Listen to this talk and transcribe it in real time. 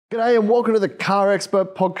G'day and welcome to the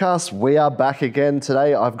CarExpert Podcast. We are back again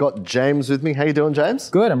today. I've got James with me. How you doing, James?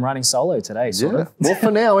 Good. I'm riding solo today, sort of. Well,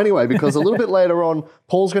 for now anyway, because a little bit later on,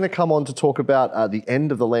 Paul's going to come on to talk about the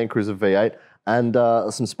end of the LandCruiser V8 and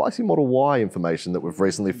some spicy Model Y information that we've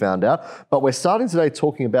recently found out. But we're starting today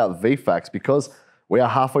talking about VFACTs because we are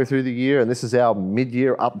halfway through the year and this is our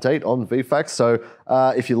mid-year update on VFACTs. So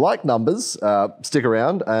if you like numbers, stick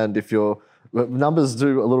around, and if numbers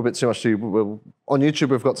do a little bit too much to you, on YouTube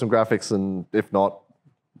we've got some graphics, and if not,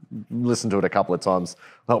 listen to it a couple of times,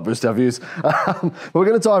 help boost our views. We're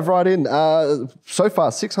going to dive right in. So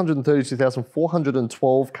far,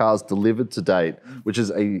 632,412 cars delivered to date, which is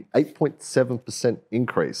a 8.7%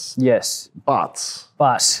 increase. Yes. But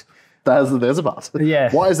there's a but.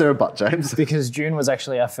 Yeah. Why is there a but, James? Because June was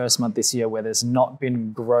actually our first month this year where there's not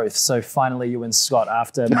been growth. So finally, you and Scott,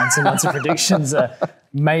 after months and months of predictions,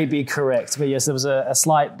 may be correct. But yes, there was a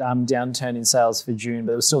slight downturn in sales for June,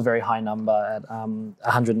 but it was still a very high number at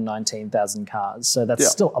 119,000 cars. So that's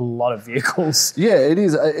still a lot of vehicles. Yeah, it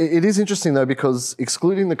is. It is interesting though, because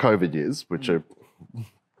excluding the COVID years, which are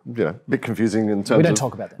a bit confusing in terms of... We don't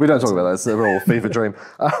talk about that. We don't talk about that. They're all fever dream.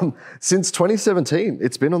 Since 2017,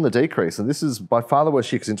 it's been on the decrease. And this is by far the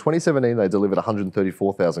worst year, because in 2017, they delivered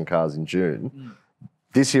 134,000 cars in June.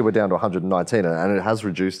 This year, we're down to 119, and it has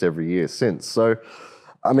reduced every year since. So,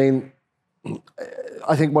 I mean,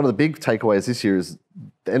 I think one of the big takeaways this year is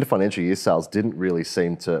the end of financial year sales didn't really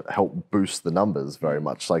seem to help boost the numbers very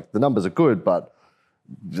much. Like, the numbers are good, but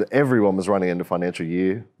everyone was running into a financial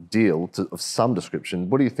year deal of some description.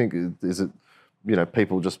 What do you think? Is it,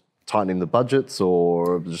 people just tightening the budgets,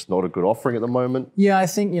 or just not a good offering at the moment? Yeah, I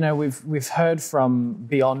think, we've heard from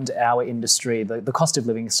beyond our industry, the cost of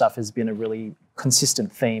living stuff has been a really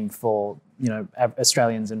consistent theme for,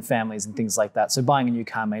 Australians and families and things like that. So buying a new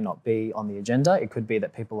car may not be on the agenda. It could be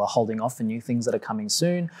that people are holding off for new things that are coming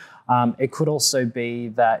soon. It could also be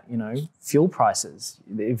that, fuel prices,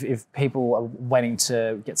 if people are waiting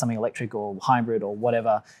to get something electric or hybrid or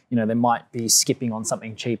whatever, they might be skipping on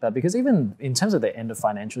something cheaper, because even in terms of the end of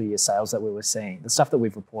financial year sales that we were seeing, the stuff that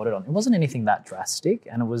we've reported on, it wasn't anything that drastic,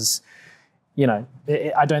 and it was... I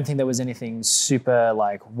don't think there was anything super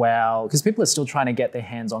wow, because people are still trying to get their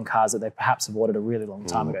hands on cars that they perhaps have ordered a really long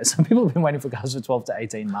time ago. Some people have been waiting for cars for 12 to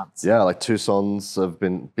 18 months. Yeah, like Tucson's have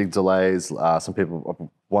been big delays.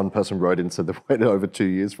 One person wrote in and said they've waited over 2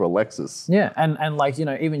 years for a Lexus. Yeah, and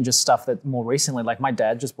even just stuff that more recently, like my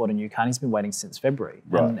dad just bought a new car and he's been waiting since February.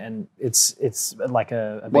 Right. And it's like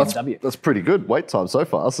a BMW. That's pretty good wait time so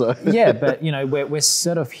far. So yeah, but we're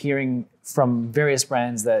sort of hearing from various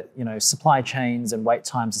brands that supply chains and wait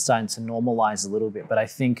times are starting to normalize a little bit. But I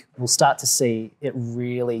think we'll start to see it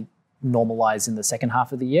really normalize in the second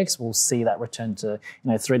half of the year, because we'll see that return to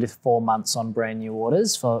 3 to 4 months on brand new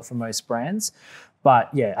orders for most brands.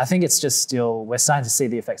 But yeah, I think it's just still, we're starting to see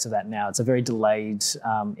the effects of that now. It's a very delayed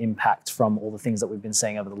impact from all the things that we've been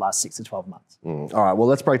seeing over the last 6 to 12 months. All right, well,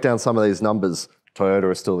 let's break down some of these numbers.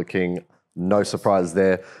 Toyota is still the king. No surprise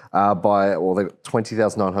there. They've got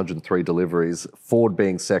 20,903 deliveries, Ford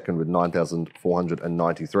being second with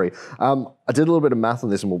 9,493. I did a little bit of math on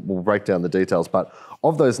this, and we'll break down the details, but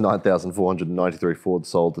of those 9,493 Ford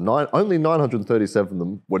sold, only 937 of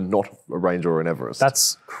them were not a Ranger or an Everest.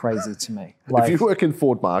 That's crazy to me. If you work in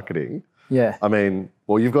Ford marketing, I mean,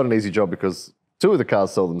 well, you've got an easy job, because 2 of the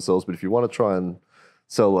cars sell themselves, but if you want to try and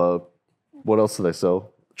sell, what else do they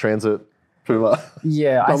sell? Transit?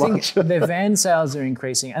 Yeah, I think their van sales are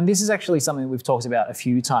increasing. And this is actually something we've talked about a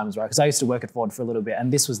few times, right? Because I used to work at Ford for a little bit,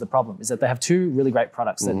 and this was the problem, is that they have 2 really great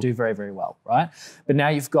products that do very, very well, right? But now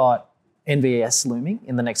you've got NVS looming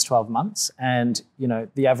in the next 12 months, and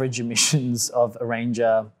the average emissions of a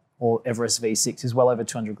Ranger or Everest V6 is well over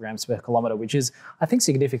 200 grams per kilometre, which is, I think,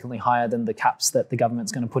 significantly higher than the caps that the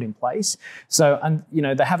government's going to put in place. So,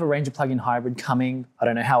 they have a Ranger plug-in hybrid coming. I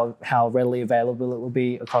don't know how readily available it will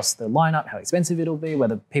be across the lineup, how expensive it'll be,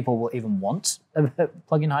 whether people will even want a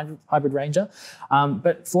plug-in hybrid Ranger.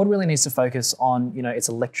 But Ford really needs to focus on, its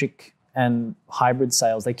electric and hybrid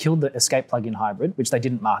sales. They killed the Escape plug-in hybrid, which they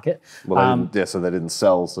didn't market. Well, so they didn't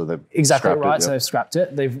sell, so they've exactly scrapped right. it, So they've scrapped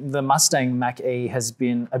it. The Mustang Mach-E has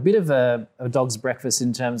been a bit of a dog's breakfast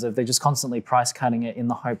in terms of they're just constantly price cutting it in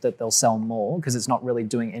the hope that they'll sell more, because it's not really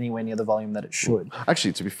doing anywhere near the volume that it should.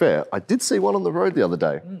 Actually, to be fair, I did see one on the road the other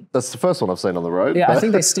day. That's the first one I've seen on the road. Yeah, I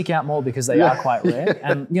think they stick out more because they are quite rare.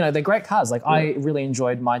 And, they're great cars. I really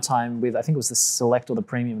enjoyed my time with, I think it was the Select or the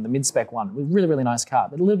Premium, the mid-spec one. Really, really nice car,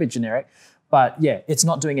 but a little bit generic. But yeah, it's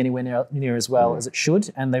not doing anywhere near as well as it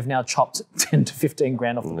should. And they've now chopped 10 to 15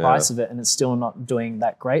 grand off the price of it, and it's still not doing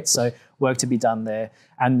that great. So work to be done there.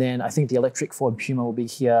 And then I think the electric Ford Puma will be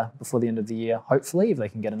here before the end of the year, hopefully, if they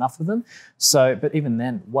can get enough of them. So, but even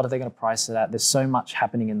then, what are they going to price it at? There's so much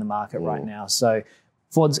happening in the market right now. So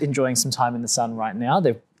Ford's enjoying some time in the sun right now.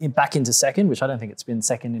 They're back into second, which I don't think it's been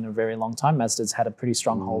second in a very long time. Mazda's had a pretty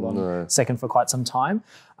strong hold on second for quite some time.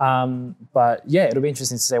 But yeah, it'll be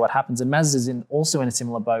interesting to see what happens. And Mazda's also in a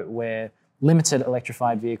similar boat where limited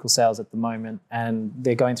electrified vehicle sales at the moment, and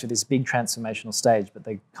they're going through this big transformational stage, but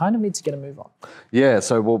they kind of need to get a move on. Yeah,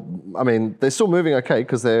 so, well, I mean, they're still moving okay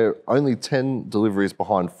because they're only 10 deliveries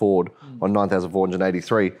behind Ford on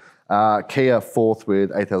 9,483. Kia fourth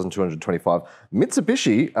with 8,225.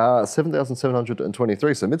 Mitsubishi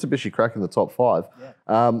 7,723. So Mitsubishi cracking the top five.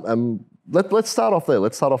 Yeah. Let's start off there.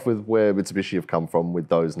 Let's start off with where Mitsubishi have come from with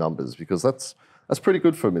those numbers, because that's pretty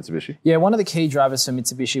good for Mitsubishi. Yeah, one of the key drivers for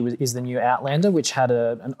Mitsubishi is the new Outlander, which had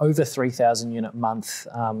an over 3,000 unit month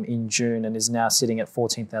in June and is now sitting at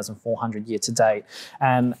 14,400 year to date.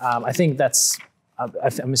 And I think that's...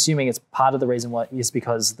 I'm assuming it's part of the reason why is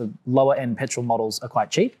because the lower end petrol models are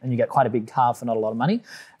quite cheap and you get quite a big car for not a lot of money.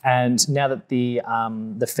 And now that the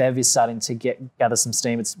PHEV is starting to gather some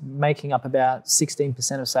steam, it's making up about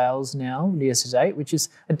 16% of sales now, year to date, which is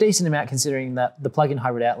a decent amount considering that the plug-in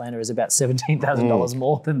hybrid Outlander is about $17,000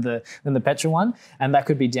 more than the petrol one. And that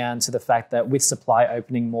could be down to the fact that with supply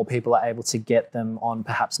opening, more people are able to get them on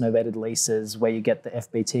perhaps novated leases where you get the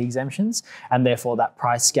FBT exemptions, and therefore that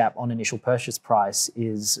price gap on initial purchase price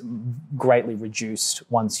is greatly reduced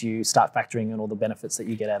once you start factoring in all the benefits that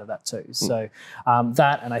you get out of that too. So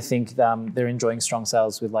that, and I think they're enjoying strong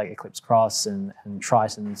sales with like Eclipse Cross and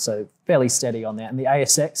Triton, so fairly steady on that. And the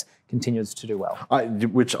ASX continues to do well.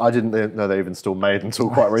 Which I didn't know they even still made until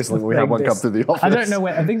quite recently when we had one come through the office. I don't know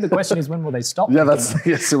when. I think the question is when will they stop? Yeah,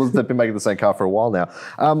 they've been making the same car for a while now.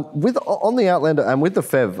 On the Outlander and with the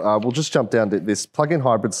PHEV, we'll just jump down to this plug-in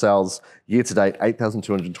hybrid sales year to date,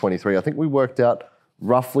 8,223. I think we worked out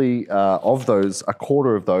roughly of those, a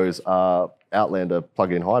quarter of those are Outlander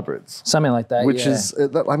plug-in hybrids. Something like that, which is,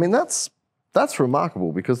 I mean, that's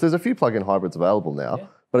remarkable because there's a few plug-in hybrids available now,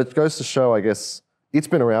 but it goes to show, I guess, it's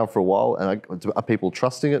been around for a while, and are people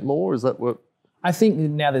trusting it more? Is that what? I think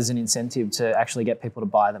now there's an incentive to actually get people to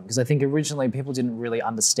buy them, because I think originally people didn't really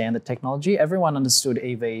understand the technology. Everyone understood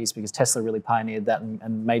EVs because Tesla really pioneered that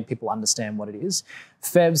and made people understand what it is.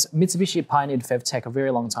 PHEVs, Mitsubishi pioneered PHEV tech a very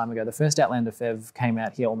long time ago. The first Outlander PHEV came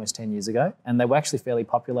out here almost 10 years ago, and they were actually fairly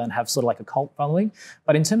popular and have sort of like a cult following.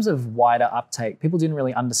 But in terms of wider uptake, people didn't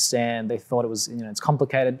really understand. They thought it was, it's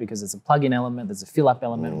complicated because there's a plug-in element, there's a fill-up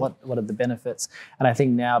element, what are the benefits? And I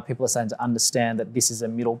think now people are starting to understand that this is a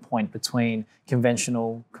middle point between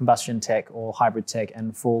conventional combustion tech or hybrid tech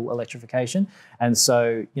and full electrification. And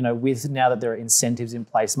so, with now that there are incentives in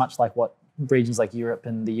place, much like what regions like Europe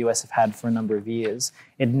and the US have had for a number of years,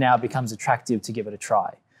 it now becomes attractive to give it a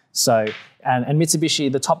try. So, and Mitsubishi,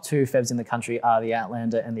 the top two PHEVs in the country are the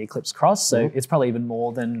Outlander and the Eclipse Cross. So it's probably even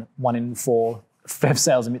more than 1 in 4 PHEV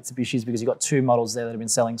sales of Mitsubishis, because you've got two models there that have been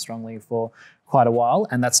selling strongly for quite a while,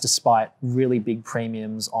 and that's despite really big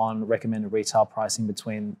premiums on recommended retail pricing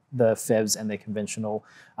between the PHEVs and their conventional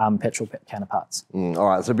petrol counterparts. All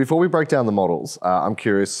right, so before we break down the models, I'm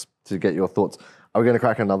curious to get your thoughts. Are we going to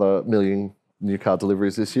crack another million new car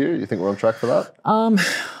deliveries this year? You think we're on track for that?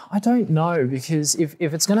 I don't know, because if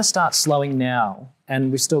it's going to start slowing now,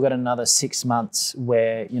 and we've still got another 6 months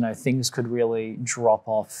where things could really drop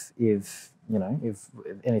off if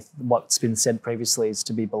what's been said previously is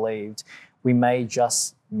to be believed, we may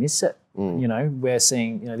just miss it. We're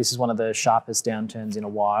seeing, this is one of the sharpest downturns in a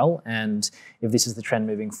while. And if this is the trend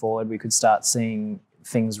moving forward, we could start seeing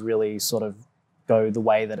things really sort of go the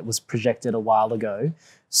way that it was projected a while ago.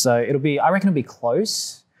 So I reckon it'll be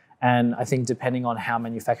close. And I think depending on how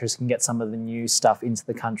manufacturers can get some of the new stuff into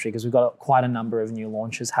the country, because we've got quite a number of new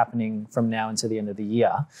launches happening from now until the end of the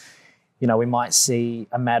year, we might see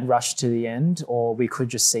a mad rush to the end, or we could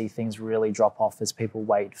just see things really drop off as people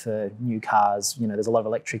wait for new cars. There's a lot of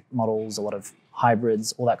electric models, a lot of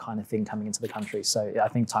hybrids, all that kind of thing coming into the country. So I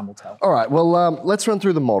think time will tell. All right, well, let's run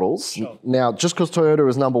through the models. Sure. Now, just because Toyota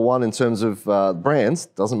is number one in terms of brands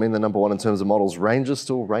doesn't mean they're number one in terms of models. Ranger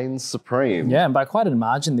still reigns supreme. Yeah, and by quite a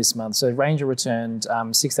margin this month. So Ranger returned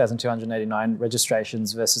 6,289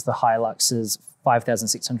 registrations versus the Hilux's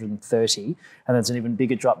 5,630, and there's an even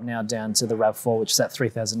bigger drop now down to the RAV4, which is at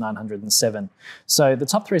 3,907. So the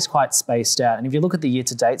top three is quite spaced out. And if you look at the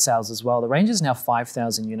year-to-date sales as well, the range is now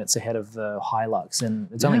 5,000 units ahead of the Hilux,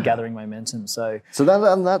 and it's only gathering momentum. So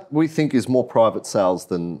that we think is more private sales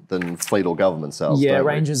than fleet or government sales. Yeah,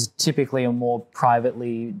 Rangers typically are more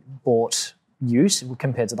privately bought ute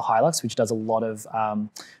compared to the Hilux, which does a lot of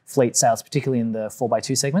fleet sales, particularly in the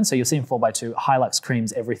 4x2 segment. So you'll see in 4x2, Hilux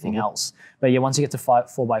creams everything else. But yeah, once you get to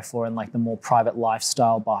 4x4 and like the more private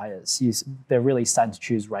lifestyle buyers, they're really starting to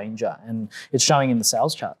choose Ranger, and it's showing in the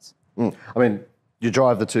sales charts. I mean, you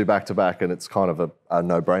drive the two back to back, and it's kind of a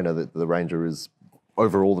no-brainer that the Ranger is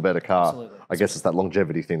overall the better car. Absolutely. I guess it's that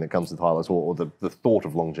longevity thing that comes with Hilux, or the thought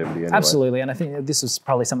of longevity anyway. Absolutely, and I think this is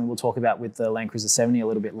probably something we'll talk about with the LandCruiser 70 a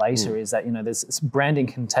little bit later, is that, this branding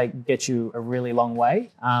can get you a really long way,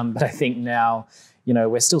 but I think now,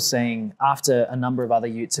 we're still seeing, after a number of other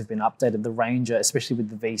utes have been updated, the Ranger, especially with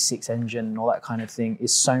the V6 engine and all that kind of thing,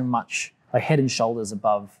 is so much like head and shoulders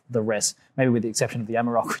above the rest, maybe with the exception of the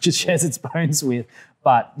Amarok, which it shares its bones with.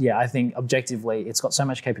 But yeah, I think objectively, it's got so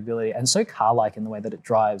much capability and so car-like in the way that it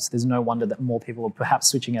drives. There's no wonder that more people are perhaps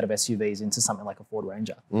switching out of SUVs into something like a Ford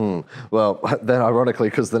Ranger. Well, then ironically,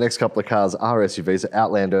 because the next couple of cars are SUVs,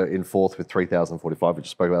 Outlander in fourth with 3,045, we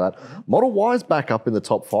just spoke about that. Model Y's back up in the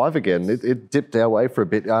top 5 again. It dipped our way for a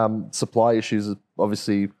bit. Supply issues are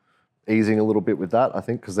obviously easing a little bit with that, I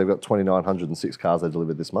think, because they've got 2,906 cars they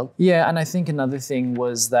delivered this month. Yeah, and I think another thing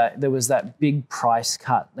was that there was that big price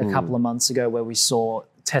cut a couple of months ago where we saw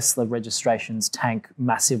Tesla registrations tank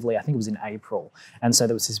massively. I think it was in April. And so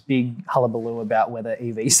there was this big hullabaloo about whether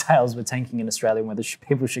EV sales were tanking in Australia and whether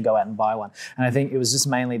people should go out and buy one. And I think it was just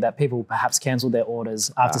mainly that people perhaps cancelled their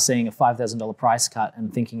orders after seeing a $5,000 price cut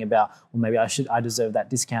and thinking about, well, maybe I deserve that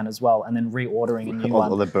discount as well, and then reordering a new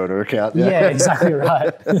one. On the burner account. Yeah, exactly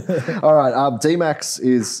right. All right, D-Max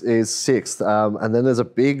is sixth, and then there's a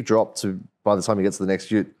big drop by the time you get to the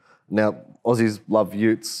next ute. Now, Aussies love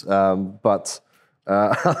utes, but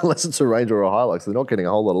unless it's a Ranger or a Hilux, they're not getting a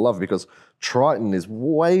whole lot of love because Triton is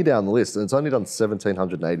way down the list and it's only done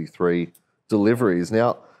 1,783 deliveries.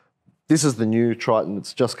 Now, this is the new Triton.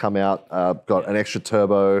 It's just come out, got an extra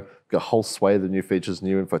turbo, got a whole swathe of new features,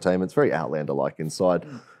 new infotainment. It's very Outlander-like inside.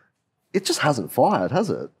 It just hasn't fired, has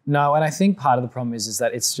it? No, and I think part of the problem is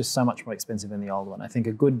that it's just so much more expensive than the old one. I think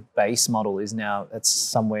a good base model is now, it's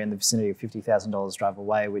somewhere in the vicinity of $50,000 drive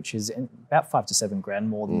away, which is about $5,000 to $7,000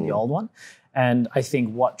 more than the old one. And I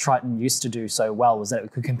think what Triton used to do so well was that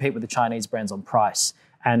it could compete with the Chinese brands on price,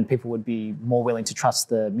 and people would be more willing to trust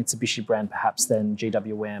the Mitsubishi brand perhaps than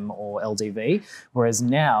GWM or LDV. Whereas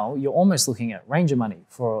now you're almost looking at Ranger money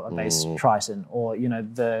for a base Triton, or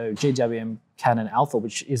the GWM Canon Alpha,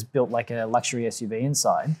 which is built like a luxury SUV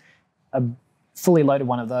inside. A fully loaded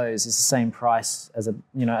one of those is the same price as a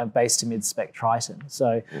base to mid-spec Triton.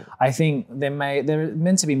 So I think there are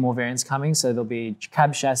meant to be more variants coming. So there'll be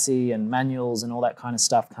cab chassis and manuals and all that kind of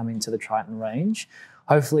stuff coming to the Triton range.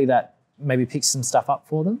 Hopefully that maybe picks some stuff up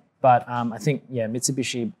for them. But I think,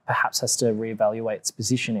 Mitsubishi perhaps has to reevaluate its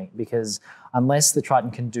positioning, because unless the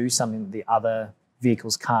Triton can do something that the other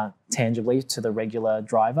vehicles can't tangibly to the regular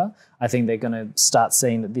driver, I think they're going to start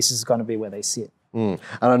seeing that this is going to be where they sit. And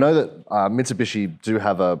I know that Mitsubishi do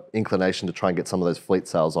have an inclination to try and get some of those fleet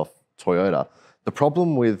sales off Toyota. The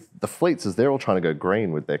problem with the fleets is they're all trying to go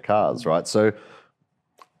green with their cars, right? So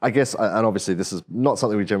I guess, and obviously this is not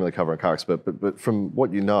something we generally cover on CarExpert, but from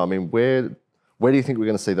what you know, I mean, where do you think we're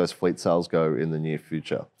going to see those fleet sales go in the near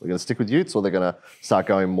future? We're going to stick with utes, or they're going to start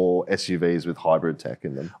going more SUVs with hybrid tech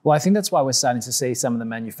in them? Well, I think that's why we're starting to see some of the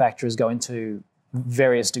manufacturers go into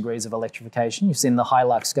various degrees of electrification. You've seen the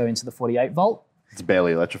Hilux go into the 48 volt. It's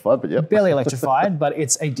barely electrified, but yeah. Barely electrified, but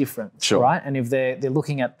it's a difference, right? And if they're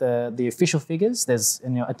looking at the official figures, there's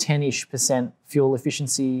a 10-ish% fuel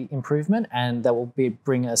efficiency improvement, and that will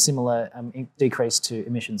bring a similar decrease to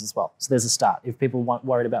emissions as well. So there's a start. If people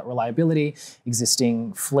worried about reliability,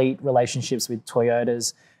 existing fleet relationships with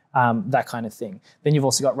Toyotas, that kind of thing. Then you've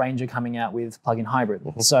also got Ranger coming out with plug-in hybrid.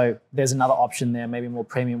 So there's another option there, maybe a more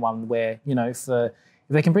premium one where,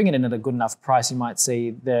 if they can bring it in at a good enough price, you might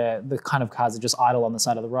see the kind of cars that just idle on the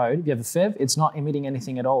side of the road. If you have a PHEV, it's not emitting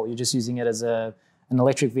anything at all. You're just using it as an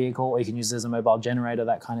electric vehicle, or you can use it as a mobile generator,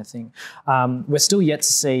 that kind of thing. We're still yet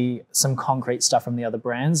to see some concrete stuff from the other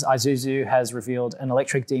brands. Isuzu has revealed an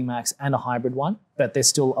electric D-Max and a hybrid one, but they're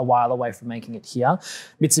still a while away from making it here.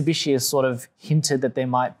 Mitsubishi has sort of hinted that there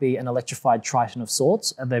might be an electrified Triton of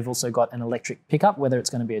sorts, and they've also got an electric pickup. Whether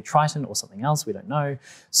it's going to be a Triton or something else, we don't know.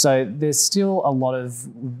 So there's still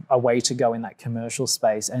a way to go in that commercial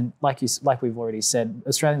space. And like we've already said,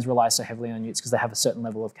 Australians rely so heavily on utes because they have a certain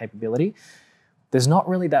level of capability. there's not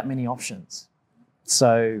really that many options.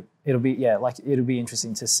 So it'll be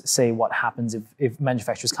interesting to see what happens if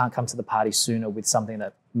manufacturers can't come to the party sooner with something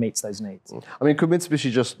that meets those needs. I mean, could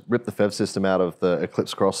Mitsubishi just rip the FEV system out of the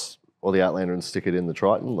Eclipse Cross or the Outlander and stick it in the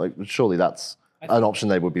Triton? Like, surely that's an option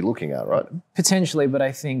they would be looking at, right? Potentially, but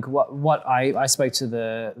I think what I spoke to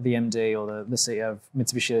the MD or the CEO of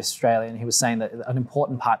Mitsubishi Australia, and he was saying that an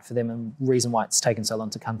important part for them and reason why it's taken so long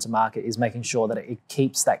to come to market is making sure that it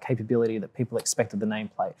keeps that capability that people expect of the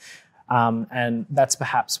nameplate. And that's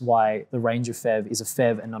perhaps why the Ranger FEV is a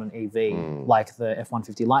FEV and not an EV, like the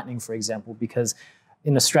F-150 Lightning, for example, because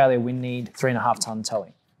in Australia we need 3.5 ton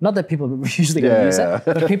towing. Not that people are usually going to use it,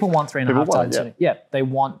 but people want 3.5 tons. Yeah, they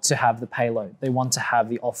want to have the payload. They want to have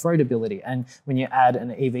the off-road ability. And when you add an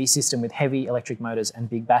EV system with heavy electric motors and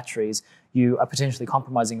big batteries, you are potentially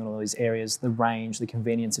compromising on all these areas, the range, the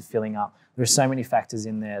convenience of filling up. There are so many factors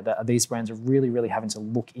in there that these brands are really, really having to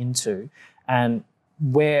look into. And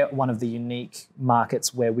we're one of the unique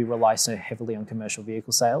markets where we rely so heavily on commercial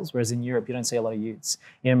vehicle sales, whereas in Europe, you don't see a lot of utes.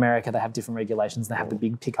 In America, they have different regulations. They have the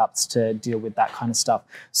big pickups to deal with that kind of stuff.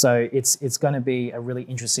 So it's going to be a really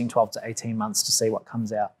interesting 12 to 18 months to see what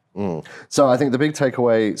comes out. So I think the big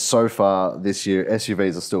takeaway so far this year,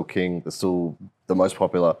 SUVs are still king. They're still the most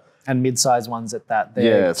popular. And mid-sized ones at that.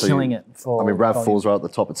 They're killing it for RAV4's right at the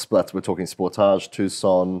top. It's Splats. We're talking Sportage,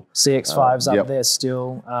 Tucson. CX-5's up there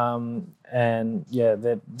still. And yeah,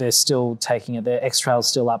 they're still taking it. Their X-Trail's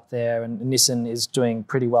still up there, and Nissan is doing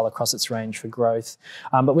pretty well across its range for growth.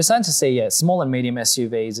 But we're starting to see, small and medium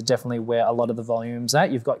SUVs are definitely where a lot of the volume's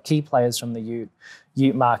at. You've got key players from the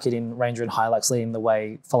Ute market in Ranger and Hilux leading the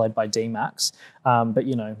way, followed by D-Max. But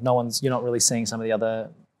you're not really seeing some of the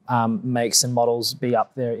other makes and models be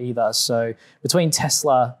up there either. So between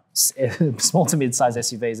Tesla, small to mid-size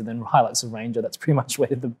SUVs, and then Hilux and Ranger, that's pretty much where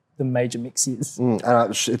the major mix is. And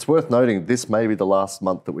it's worth noting, this may be the last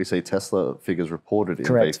month that we see Tesla figures reported in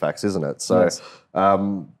VFACTS, isn't it? So yes.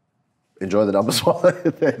 Enjoy the numbers while they're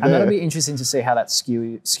there. And that'll be interesting to see how that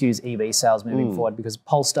skews EV sales moving forward, because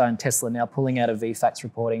Polestar and Tesla now pulling out of VFACTS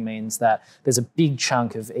reporting means that there's a big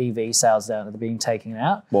chunk of EV sales that are being taken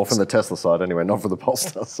out. Well, from the Tesla side anyway, not from the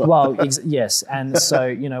Polestar side. Well, yes. And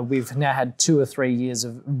so, we've now had 2 or 3 years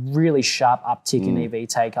of really sharp uptick in EV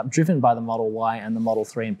take-up, driven by the Model Y and the Model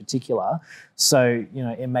 3 in particular. So,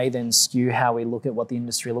 it may then skew how we look at what the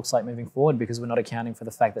industry looks like moving forward, because we're not accounting for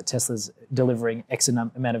the fact that Tesla's delivering X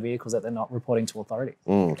amount of vehicles that they're not reporting to authority.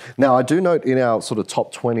 Now, I do note in our sort of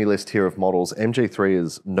top 20 list here of models, MG3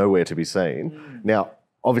 is nowhere to be seen. Now,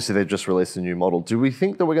 obviously, they've just released a new model. Do we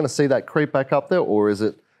think that we're going to see that creep back up there, or is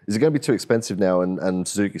it going to be too expensive now, and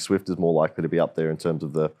Suzuki Swift is more likely to be up there in terms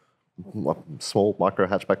of the small micro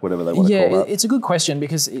hatchback, whatever they want to call that? Yeah, it's a good question,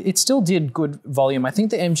 because it still did good volume. I think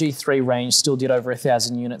the MG3 range still did over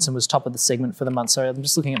 1,000 units and was top of the segment for the month. So I'm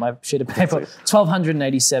just looking at my sheet of paper,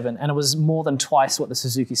 1,287, and it was more than twice what the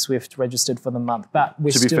Suzuki Swift registered for the month. But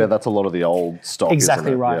to be fair, that's a lot of the old stock.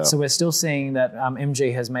 Exactly right. Yeah. So we're still seeing that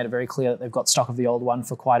MG has made it very clear that they've got stock of the old one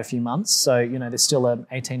for quite a few months. So there's still a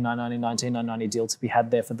 18,990, 19,990 deal to be had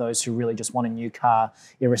there for those who really just want a new car,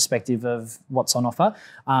 irrespective of what's on offer.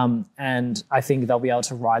 And I think they'll be able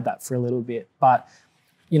to ride that for a little bit. But,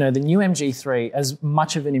 the new MG3, as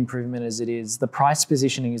much of an improvement as it is, the price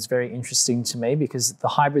positioning is very interesting to me, because the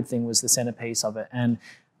hybrid thing was the centerpiece of it. And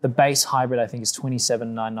the base hybrid, I think, is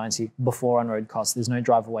 $27,990 before on-road costs. There's no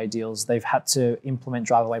drive-away deals. They've had to implement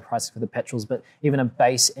drive-away pricing for the petrols, but even a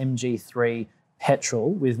base MG3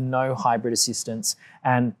 petrol with no hybrid assistance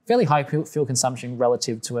and fairly high fuel consumption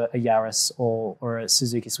relative to a Yaris or a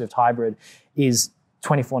Suzuki Swift hybrid is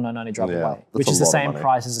 $24,990 drive away, which is the same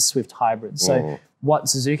price as a Swift hybrid. So what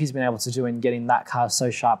Suzuki's been able to do in getting that car so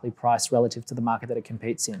sharply priced relative to the market that it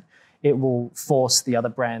competes in, it will force the other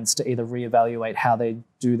brands to either reevaluate how they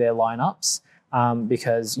do their lineups.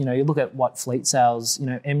 Because, you look at what fleet sales,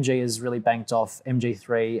 MG has really banked off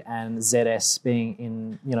MG3 and ZS being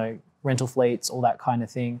in, rental fleets, all that kind of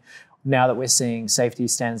thing. Now that we're seeing safety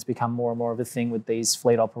standards become more and more of a thing with these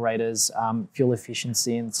fleet operators, fuel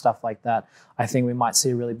efficiency and stuff like that, I think we might see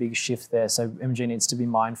a really big shift there. So MG needs to be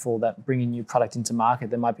mindful that bringing new product into market,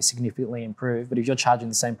 they might be significantly improved. But if you're charging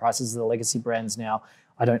the same prices as the legacy brands now,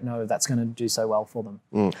 I don't know if that's going to do so well for them.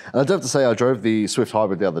 And I do have to say, I drove the Swift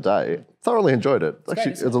Hybrid the other day. Thoroughly enjoyed it.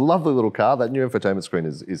 Actually, it's a lovely little car. That new infotainment screen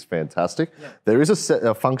is fantastic. Yeah. There is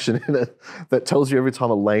a function in it that tells you every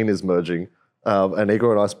time a lane is merging. And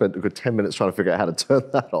Igor and I spent a good 10 minutes trying to figure out how to turn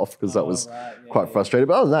that off, because that was quite frustrating.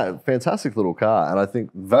 But other than that, fantastic little car. And I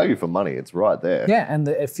think value for money, it's right there. Yeah, and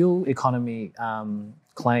the fuel economy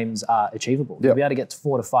claims are achievable. You'll be able to get to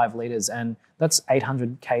 4 to 5 litres, and that's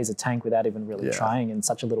 800 Ks a tank without even really trying in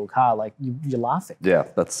such a little car. Like, you're laughing. Yeah,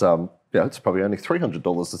 that's it's probably only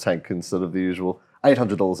 $300 a tank instead of the usual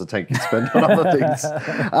 $800 a tank you spend on other things.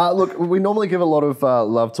 Look, we normally give a lot of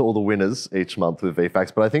love to all the winners each month with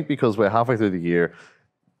VFACTS, but I think because we're halfway through the year,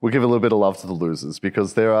 we'll give a little bit of love to the losers,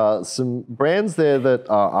 because there are some brands there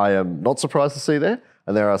that I am not surprised to see there,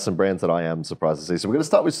 and there are some brands that I am surprised to see. So we're going to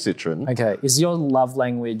start with Citroen. Okay, is your love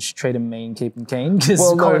language treat them mean, keep them keen? Because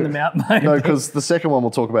calling them out, maybe. No, because the second one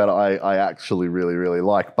we'll talk about I actually really, really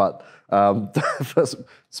like. But first,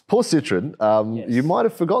 poor Citroen, you might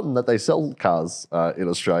have forgotten that they sell cars in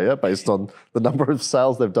Australia based on the number of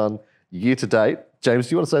sales they've done year to date. James,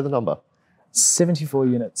 do you want to say the number? 74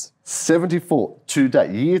 units. 74 to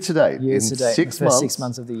date, year to date. Year to date. The first 6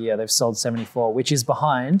 months of the year, they've sold 74, which is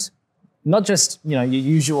behind not just your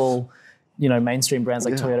usual mainstream brands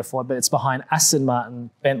like Toyota, Ford, but it's behind Aston Martin,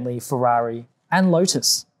 Bentley, Ferrari, and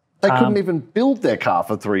Lotus. They couldn't even build their car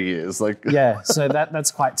for 3 years. So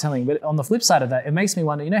that's quite telling. But on the flip side of that, it makes me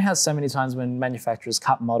wonder, how so many times when manufacturers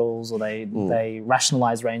cut models or they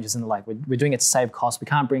rationalize ranges and they're like, we're doing it to save costs, we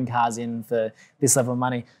can't bring cars in for this level of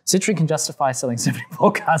money. Citroen can justify selling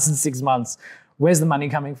 74 cars in 6 months. Where's the money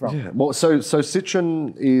coming from? Yeah. Well, so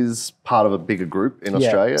Citroen is part of a bigger group in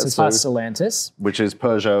Australia. So it's part of Stellantis. Which is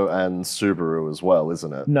Peugeot and Subaru as well,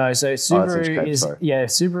 isn't it? No, so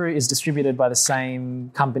Subaru is distributed by the same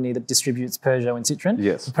company that distributes Peugeot and Citroen.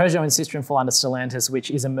 Yes. So Peugeot and Citroen fall under Stellantis, which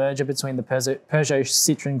is a merger between the Peugeot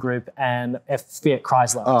Citroen group and Fiat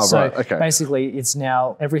Chrysler. Oh, right, okay. Basically, it's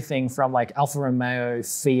now everything from like Alfa Romeo,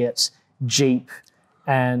 Fiat, Jeep,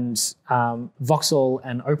 and Vauxhall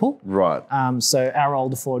and Opel. Right. So our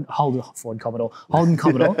old Holden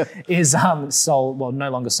Commodore is sold, well, no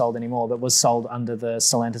longer sold anymore, but was sold under the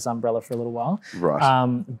Stellantis umbrella for a little while.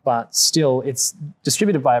 Right. But still, it's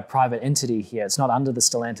distributed by a private entity here. It's not under the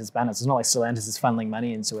Stellantis banner. It's not like Stellantis is funneling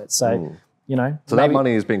money into it. So, So that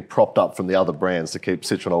money is being propped up from the other brands to keep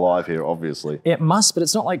Citroen alive here, obviously. It must, but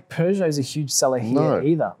it's not like Peugeot's a huge seller here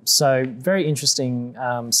either. So very interesting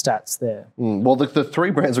stats there. Well, the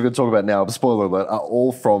 3 brands we're going to talk about now, spoiler alert, are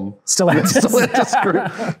all from Stellantis. Stellantis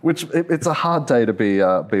group, which it's a hard day to be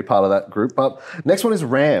part of that group. But next one is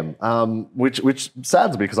Ram, which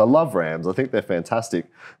saddens me because I love Rams. I think they're fantastic.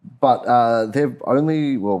 But they've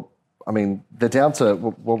only, they're down to,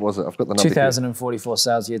 what was it? I've got the number 2,044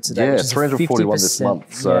 sales year to date. Yeah, which is 341 this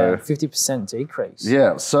month. So 50% decrease.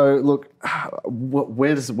 Yeah. So look,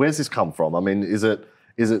 where's this come from? I mean, is it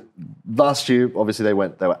last year? Obviously, they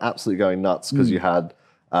were absolutely going nuts because you had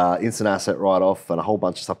instant asset write-off and a whole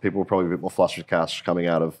bunch of stuff. People were probably a bit more flush with cash coming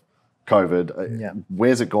out of COVID.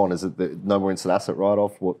 Where's it gone? Is it no more instant asset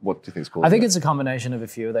write-off? What do you think is causing it? I think it's a combination of a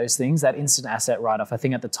few of those things. That instant asset write-off, I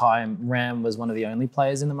think at the time, Ram was one of the only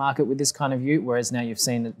players in the market with this kind of ute, whereas now you've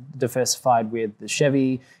seen it diversified with the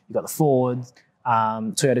Chevy, you've got the Ford,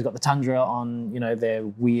 Toyota's got the Tundra on, their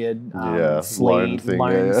weird fleet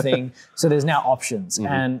loan thing. So there's now options.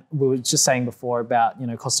 And we were just saying before about,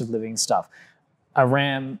 cost of living stuff. A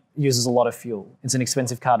Ram uses a lot of fuel. It's an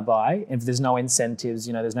expensive car to buy. If there's no incentives,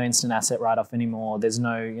 there's no instant asset write-off anymore, there's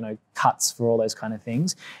no, cuts for all those kind of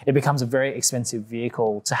things, it becomes a very expensive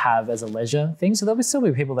vehicle to have as a leisure thing. So there'll still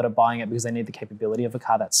be people that are buying it because they need the capability of a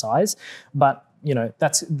car that size. But,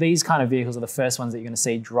 these kind of vehicles are the first ones that you're going to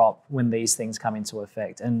see drop when these things come into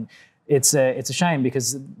effect. And it's a shame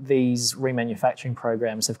because these remanufacturing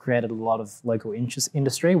programs have created a lot of local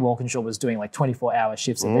industry. Walkinshaw was doing like 24-hour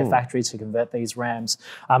shifts at their factories to convert these Rams.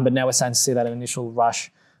 But now we're starting to see that initial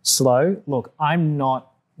rush slow. Look, I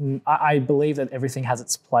believe that everything has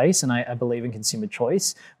its place and I believe in consumer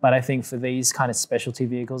choice. But I think for these kind of specialty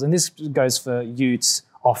vehicles, and this goes for utes,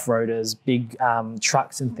 off-roaders, big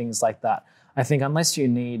trucks and things like that, I think unless you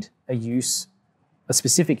need a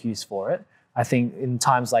specific use for it, I think in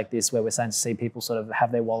times like this where we're starting to see people sort of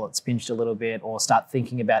have their wallets pinched a little bit or start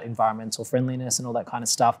thinking about environmental friendliness and all that kind of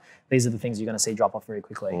stuff, these are the things you're going to see drop off very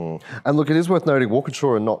quickly. And look, it is worth noting Walkinshaw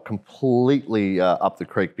are not completely up the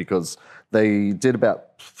creek because they did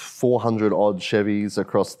about 400 odd Chevys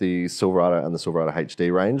across the Silverado and the Silverado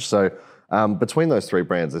HD range. So between those 3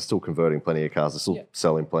 brands, they're still converting plenty of cars. They're still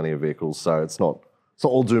selling plenty of vehicles. So it's not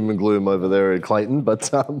all doom and gloom over there in Clayton, but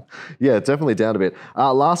definitely down a bit.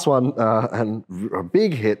 Last one, and a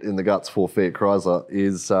big hit in the guts for Fiat Chrysler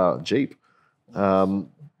is Jeep. I'm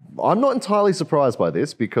not entirely surprised by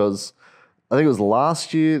this because I think it was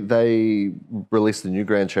last year they released the new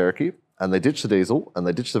Grand Cherokee and they ditched the diesel and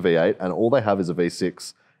they ditched the V8 and all they have is a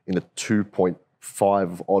V6 in a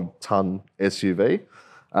 2.5 odd ton SUV.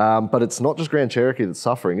 But it's not just Grand Cherokee that's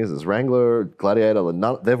suffering, is it? It's Wrangler, Gladiator,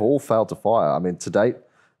 they've all failed to fire. I mean, to date,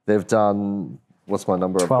 they've done, what's my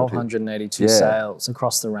number? 1,282 sales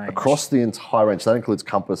across the range. Across the entire range. That includes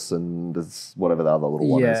Compass and whatever the other little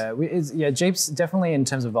one is. Jeep's definitely, in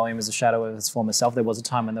terms of volume, is a shadow of its former self. There was a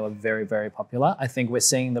time when they were very, very popular. I think we're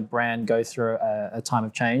seeing the brand go through a time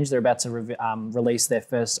of change. They're about to release their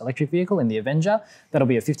first electric vehicle in the Avenger. That'll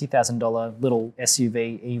be a $50,000 little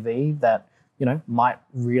SUV EV that, might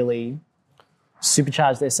really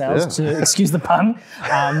supercharge their sales, to excuse the pun.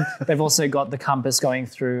 They've also got the Compass going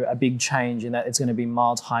through a big change in that it's going to be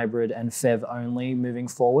mild hybrid and PHEV only moving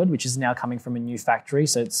forward, which is now coming from a new factory.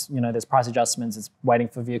 So it's, there's price adjustments. It's waiting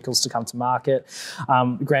for vehicles to come to market.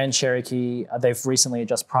 Grand Cherokee, they've recently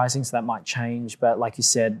adjusted pricing, so that might change. But like you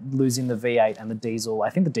said, losing the V8 and the diesel, I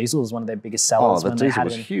think the diesel was one of their biggest sellers. Oh, the diesel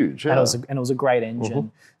was huge. Yeah. And it was a great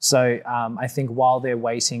engine. So I think while they're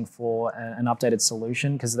waiting for an updated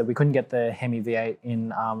solution, because we couldn't get the Hemi V8 in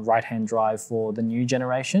right-hand drive for the new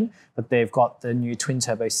generation, but they've got the new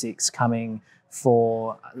twin-turbo 6 coming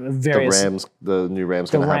for various... The new Ram's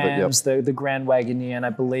going to have it, the Grand Wagoneer, and I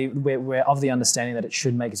believe we're of the understanding that it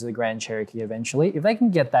should make it to the Grand Cherokee eventually. If they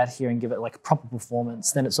can get that here and give it like proper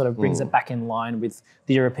performance, then it sort of brings it back in line with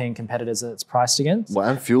the European competitors that it's priced against. Well,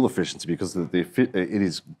 and fuel efficiency, because it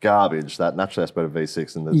is garbage, that naturally aspirated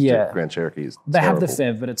V6 and the Grand Cherokee is They terrible. have the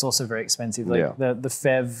PHEV, but it's also very expensive. Like the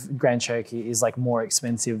PHEV Grand Cherokee is like more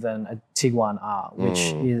expensive than a Tiguan R, which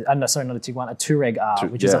is, not a Tiguan, a Touareg R,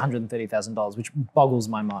 which is $130,000, which boggles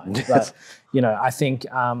my mind. But, I think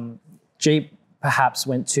Jeep perhaps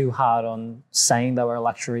went too hard on saying they were a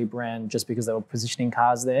luxury brand just because they were positioning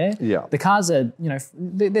cars there. Yeah. The cars are,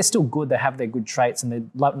 they're still good. They have their good traits and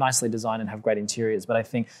they're nicely designed and have great interiors. But I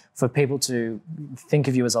think for people to think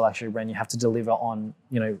of you as a luxury brand, you have to deliver on,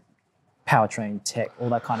 powertrain, tech, all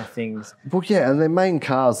that kind of things. Well, yeah, and their main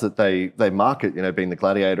cars that they market, being the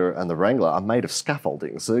Gladiator and the Wrangler, are made of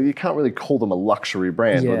scaffolding. So you can't really call them a luxury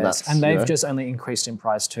brand. Yes, and they've just only increased in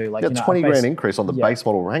price too. Like 20 grand increase on the base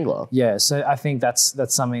model Wrangler. Yeah, so I think that's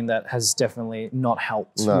something that has definitely not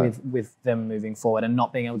helped with them moving forward and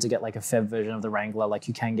not being able to get like a PHEV version of the Wrangler like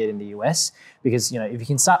you can get in the US. Because, if you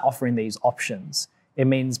can start offering these options, it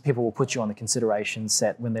means people will put you on the consideration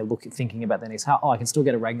set when they're thinking about their next car. Oh, I can still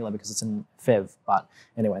get a regular because it's in PHEV. But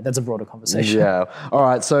anyway, that's a broader conversation. Yeah. All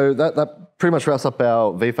right. So that pretty much wraps up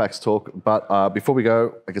our VFACTS talk. But before we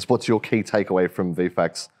go, I guess what's your key takeaway from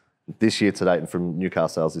VFACTS this year to date and from new car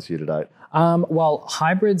sales this year to date? Well,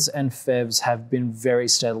 hybrids and PHEVs have been very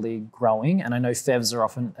steadily growing. And I know PHEVs are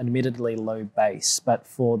often admittedly low base. But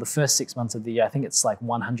for the first 6 months of the year, I think it's like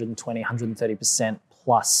 120, 130%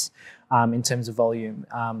 plus. In terms of volume,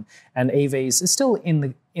 and EVs are still in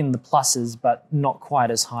the pluses, but not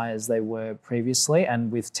quite as high as they were previously.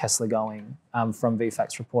 And with Tesla going from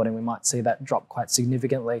VFACTS reporting, we might see that drop quite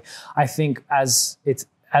significantly. I think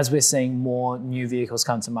as we're seeing more new vehicles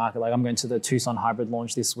come to market, like I'm going to the Tucson hybrid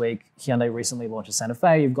launch this week. Hyundai recently launched a Santa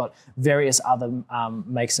Fe. You've got various other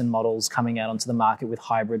makes and models coming out onto the market with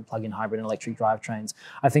hybrid, plug-in hybrid and electric drivetrains.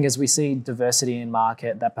 I think as we see diversity in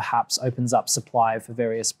market, that perhaps opens up supply for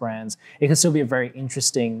various brands. It can still be a very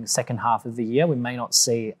interesting second half of the year. We may not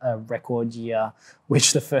see a record year,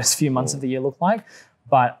 which the first few months of the year look like,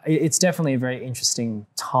 but it's definitely a very interesting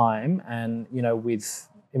time. And, with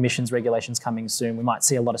emissions regulations coming soon, we might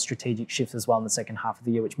see a lot of strategic shifts as well in the second half of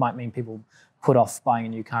the year, which might mean people put off buying a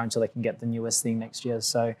new car until they can get the newest thing next year.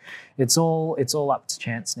 So it's all up to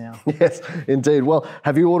chance now. Yes, indeed. Well,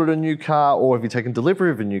 have you ordered a new car or have you taken delivery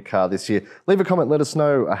of a new car this year? Leave a comment. Let us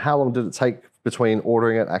know how long did it take between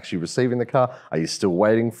ordering it and actually receiving the car. Are you still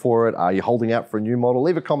waiting for it? Are you holding out for a new model?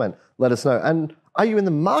 Leave a comment. Let us know. And are you in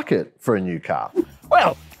the market for a new car?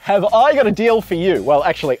 Well, have I got a deal for you? Well,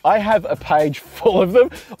 actually, I have a page full of them.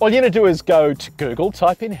 All you need to do is go to Google,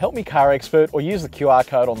 type in Help Me Car Expert, or use the QR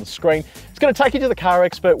code on the screen. It's going to take you to the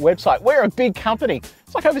CarExpert website. We're a big company.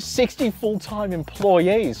 It's like over 60 full-time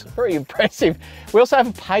employees. Very impressive. We also have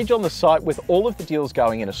a page on the site with all of the deals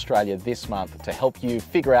going in Australia this month to help you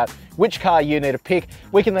figure out which car you need to pick.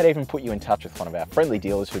 We can then even put you in touch with one of our friendly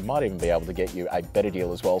dealers who might even be able to get you a better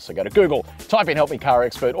deal as well. So go to Google, type in Help Me Car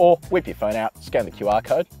Expert, or whip your phone out, scan the QR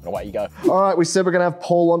code, and away you go. All right, we said we're going to have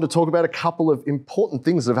Paul on to talk about a couple of important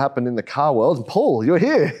things that have happened in the car world. And Paul, you're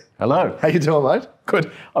here. Hello. How you doing, mate?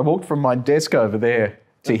 Good. I walked from my desk over there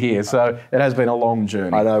to here, so it has been a long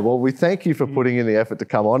journey. I know. Well, we thank you for putting in the effort to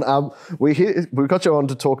come on. We got you on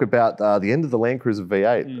to talk about the end of the LandCruiser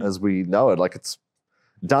V8 as we know it. Like, it's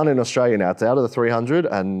done in Australia now. It's out of the 300,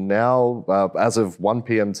 and now, as of 1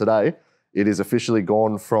 p.m. today, it is officially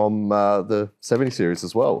gone from the 70 series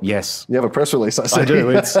as well. Yes. You have a press release, I see. I do.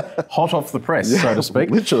 It's hot off the press, so to speak.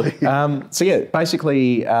 Literally. So yeah,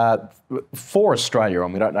 basically for Australia,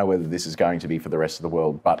 and we don't know whether this is going to be for the rest of the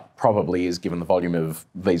world, but probably is given the volume of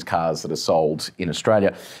these cars that are sold in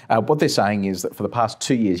Australia. What they're saying is that for the past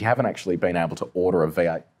 2 years, you haven't actually been able to order a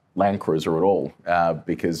V8 LandCruiser at all,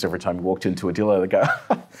 because every time you walked into a dealer, they go,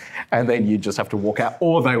 and then you just have to walk out,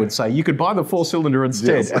 or they would say, you could buy the 4-cylinder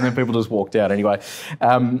instead, yes. And then people just walked out anyway.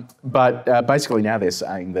 But basically now they're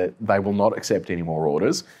saying that they will not accept any more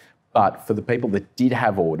orders, but for the people that did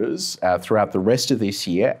have orders throughout the rest of this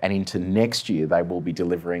year and into next year, they will be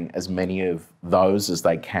delivering as many of those as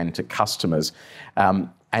they can to customers.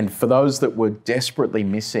 And for those that were desperately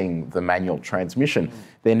missing the manual transmission,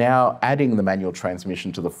 they're now adding the manual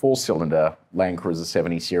transmission to the 4-cylinder LandCruiser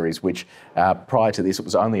 70 series, which prior to this, it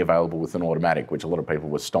was only available with an automatic, which a lot of people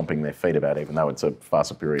were stomping their feet about, even though it's a far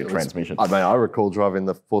superior transmission. I mean, I recall driving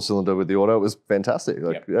the 4-cylinder with the auto. It was fantastic.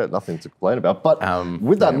 Like, yeah, nothing to complain about. But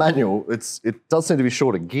with that manual, it does seem to be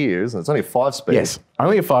shorter gears, and it's only a 5-speed. Yes,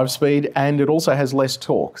 only a 5-speed, and it also has less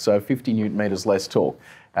torque, so 50 Newton meters less torque.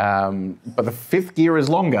 But the 5th gear is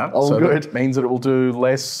longer, so it means that it will do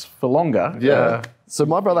less for longer. Yeah. So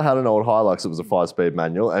my brother had an old Hilux. It was a 5-speed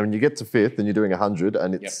manual, and when you get to 5th and you're doing 100,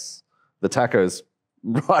 and it's the tacho's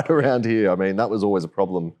right around here. I mean, that was always a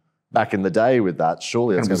problem back in the day with that.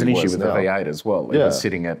 Surely it's going to be worse now. There's an issue with the V8 as well. It was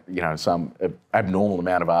sitting at some abnormal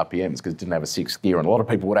amount of RPMs because it didn't have a 6th gear, and a lot of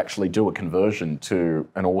people would actually do a conversion to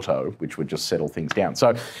an auto, which would just settle things down.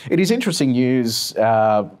 So it is interesting news,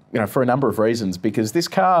 for a number of reasons, because this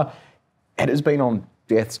car, it has been on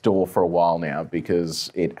death's door for a while now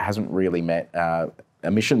because it hasn't really met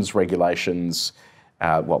emissions regulations.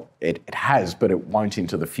 It has, but it won't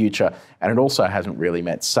into the future. And it also hasn't really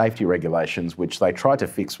met safety regulations, which they tried to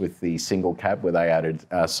fix with the single cab, where they added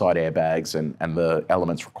side airbags and the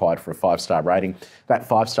elements required for a 5-star rating. That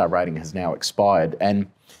 5-star rating has now expired. And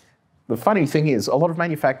the funny thing is, a lot of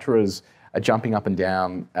manufacturers are jumping up and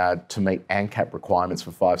down to meet ANCAP requirements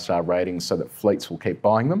for 5-star ratings so that fleets will keep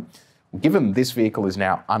buying them. Given this vehicle is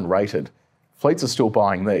now unrated, fleets are still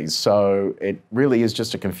buying these, so it really is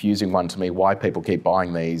just a confusing one to me why people keep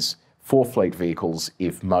buying these for fleet vehicles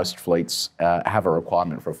if most fleets have a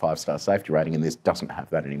requirement for a 5-star safety rating, and this doesn't have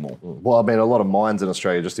that anymore. Well, I mean, a lot of mines in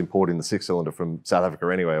Australia are just importing the 6-cylinder from South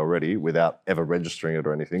Africa anyway already without ever registering it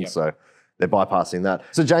or anything, so they're bypassing that.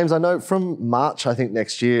 So James, I know from March, I think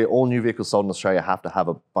next year, all new vehicles sold in Australia have to have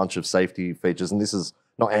a bunch of safety features, and this is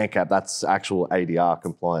not ANCAP, that's actual ADR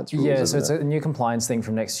compliance rules. Yeah, so it's a new compliance thing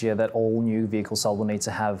from next year that all new vehicles sold will need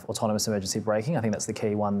to have autonomous emergency braking. I think that's the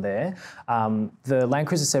key one there. The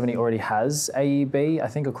LandCruiser 70 already has AEB, I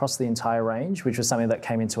think, across the entire range, which was something that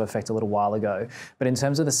came into effect a little while ago. But in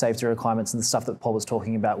terms of the safety requirements and the stuff that Paul was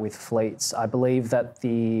talking about with fleets, I believe that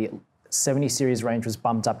the 70 series range was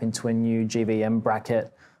bumped up into a new GVM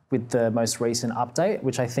bracket with the most recent update,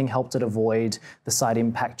 which I think helped it avoid the side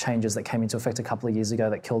impact changes that came into effect a couple of years ago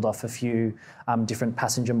that killed off a few different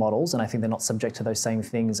passenger models. And I think they're not subject to those same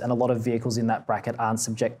things. And a lot of vehicles in that bracket aren't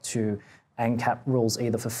subject to ANCAP rules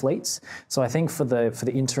either for fleets. So I think for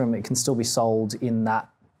the interim, it can still be sold in that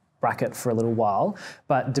bracket for a little while,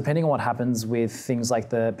 but depending on what happens with things like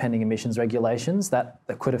the pending emissions regulations, that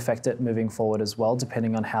could affect it moving forward as well,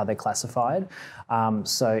 depending on how they're classified.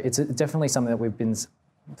 So it's definitely something that we've been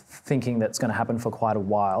thinking that's going to happen for quite a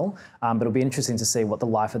while, but it'll be interesting to see what the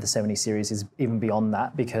life of the 70 series is even beyond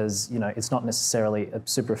that, because it's not necessarily a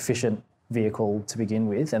super efficient vehicle to begin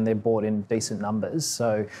with, and they're bought in decent numbers.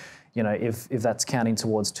 So if that's counting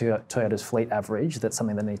towards Toyota's fleet average, that's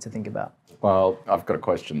something they need to think about. Well, I've got a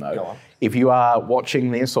question though. If you are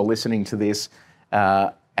watching this or listening to this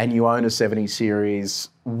and you own a 70 series,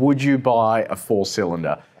 would you buy a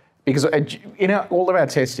 4-cylinder? Because in all of our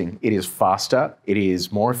testing, it is faster, it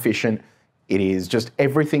is more efficient, it is just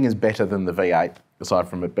everything is better than the V8, aside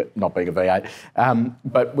from it not being a V8.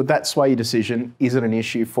 But would that sway your decision? Is it an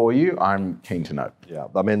issue for you? I'm keen to know. Yeah,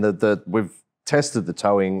 I mean, we've tested the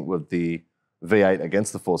towing with the V8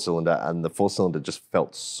 against the 4-cylinder, and the 4-cylinder just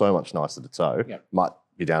felt so much nicer to tow. Yep. Might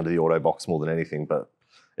be down to the auto box more than anything, but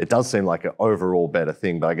it does seem like an overall better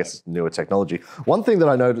thing, but I guess it's newer technology. One thing that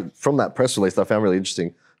I noted from that press release that I found really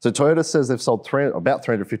interesting, so Toyota says they've sold about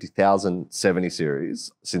 350,000 70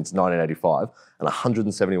 series since 1985, and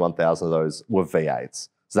 171,000 of those were V8s.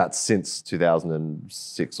 So that's since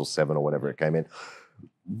 2006 or 7 or whatever it came in.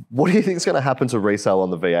 What do you think is going to happen to resale on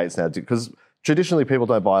the V8s now? Because traditionally people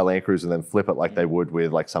don't buy a LandCruiser and then flip it like they would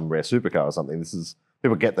with like some rare supercar or something. This is,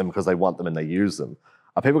 people get them because they want them and they use them.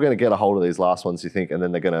 Are people going to get a hold of these last ones, you think, and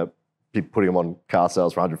then they're going to be putting them on car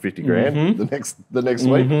sales for 150 grand the next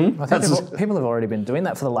week. I think people have already been doing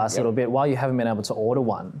that for the last little bit. While you haven't been able to order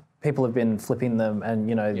one, people have been flipping them, and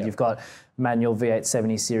you've got manual V8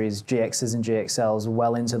 70 series GXs and GXLs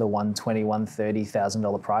well into the $120,000,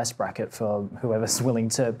 $130,000 price bracket for whoever's willing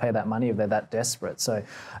to pay that money if they're that desperate. So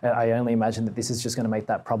I only imagine that this is just going to make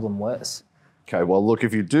that problem worse. Okay, well, look,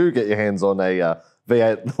 if you do get your hands on a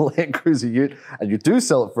V8 LandCruiser Ute and you do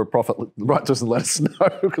sell it for a profit, write to us and let us know,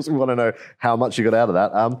 because we want to know how much you got out of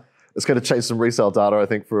that. It's going to chase some resale data, I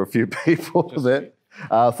think, for a few people there.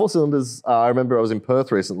 4 cylinders, I remember I was in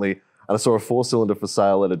Perth recently and I saw a 4-cylinder for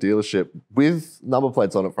sale at a dealership with number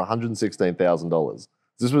plates on it for $116,000.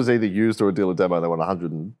 This was either used or a dealer demo. They want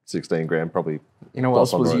 116 grand, probably. You know what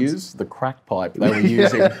else was used? The crack pipe they were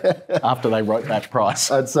using after they wrote that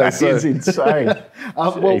price. I'd say that is insane.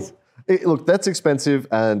 Look, that's expensive,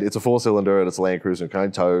 and it's a 4-cylinder, and it's a Land Cruiser, and can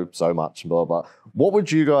only tow so much, and blah, blah, blah. What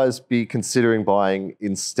would you guys be considering buying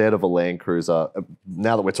instead of a Land Cruiser?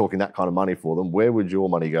 Now that we're talking that kind of money for them, where would your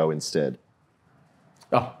money go instead?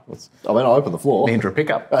 I'll open the floor. Andrew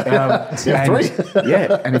pickup. Three.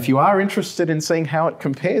 And if you are interested in seeing how it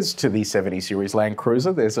compares to the 70 Series Land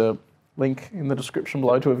Cruiser, there's a link in the description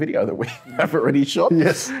below to a video that we have already shot.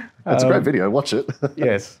 Yes, it's a great video. Watch it.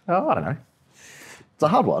 Yes. I don't know. It's a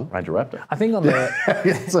hard one. Ranger Raptor. I think on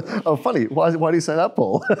the... funny. Why do you say that,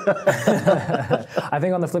 Paul? I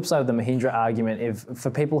think on the flip side of the Mahindra argument, if for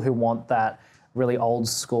people who want that really old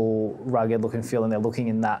school, rugged look and feel, and they're looking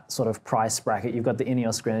in that sort of price bracket, you've got the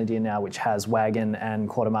Ineos Grenadier now, which has wagon and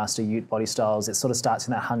quartermaster ute body styles. It sort of starts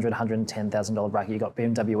in that $100,000, $110,000 bracket. You've got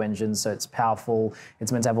BMW engines, so it's powerful.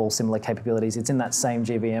 It's meant to have all similar capabilities. It's in that same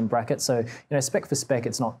GVM bracket. So, spec for spec,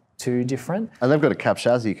 it's not too different. And they've got a cab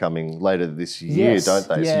chassis coming later this year, don't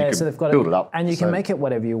they? Yeah, so you they've got build it up. And you can make it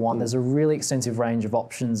whatever you want. There's a really extensive range of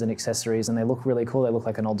options and accessories, and they look really cool. They look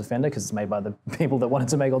like an old Defender because it's made by the people that wanted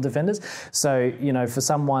to make old Defenders. So, for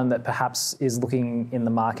someone that perhaps is looking in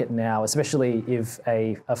the market now, especially if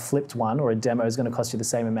a flipped one or a demo is going to cost you the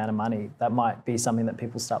same amount of money, that might be something that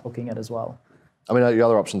people start looking at as well. I mean, the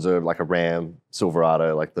other options are like a Ram,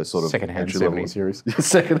 Silverado, like the sort of second-hand 70 series.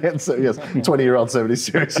 Second-hand, yes, 20-year-old 70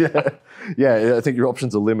 series. Yeah, I think your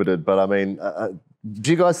options are limited. But I mean,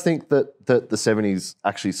 do you guys think that the 70s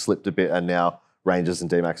actually slipped a bit, and now Rangers and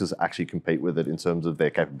D-Maxes actually compete with it in terms of their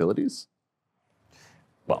capabilities?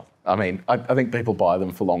 Well, I mean, I think people buy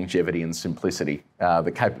them for longevity and simplicity.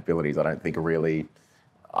 The capabilities, I don't think are really.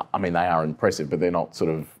 I mean, they are impressive, but they're not sort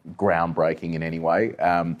of groundbreaking in any way.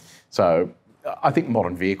 So I think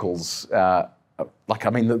modern vehicles, the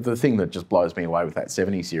thing that just blows me away with that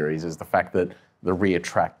 70 series is the fact that the rear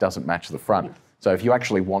track doesn't match the front. So if you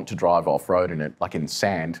actually want to drive off-road in it, like in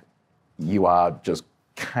sand, you are just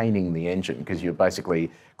caning the engine because you're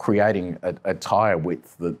basically creating a tyre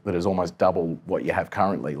width that is almost double what you have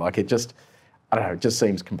currently. Like it just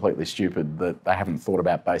seems completely stupid that they haven't thought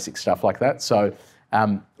about basic stuff like that. So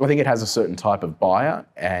I think it has a certain type of buyer,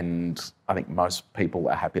 and I think most people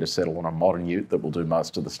are happy to settle on a modern ute that will do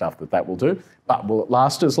most of the stuff that will do. But will it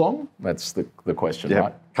last as long? That's the question,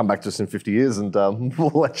 right? Come back to us in 50 years and we'll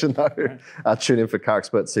let you know. Tune in for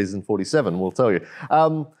CarExperts Season 47, we'll tell you.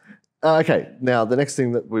 Okay, now the next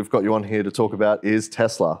thing that we've got you on here to talk about is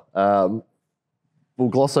Tesla. We'll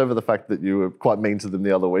gloss over the fact that you were quite mean to them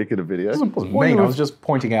the other week in a video. It wasn't mean, I was just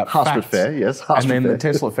pointing out harsh facts. But fair, yes. And then the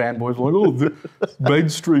Tesla fanboys were like, the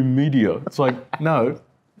mainstream media. It's like, no,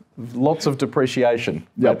 lots of depreciation.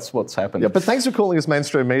 That's what's happened. Yeah, but thanks for calling us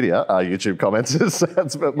mainstream media, YouTube commenters.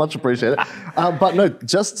 That's much appreciated. But no,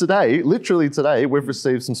 just today, literally today, we've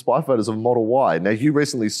received some spy photos of Model Y. Now, you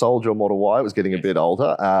recently sold your Model Y. It was getting a bit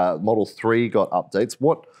older. Model 3 got updates.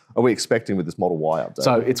 What are we expecting with this Model Y update?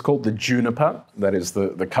 So it's called the Juniper. That is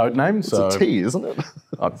the code name. It's a tea, isn't it?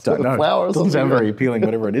 I don't know. Flower or doesn't something. Sound very appealing,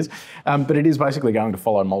 whatever it is. But it is basically going to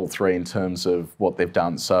follow Model 3 in terms of what they've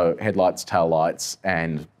done. So headlights, tail lights,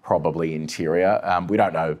 and probably interior. We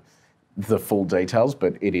don't know the full details,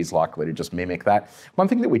 but it is likely to just mimic that. One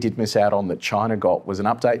thing that we did miss out on that China got was an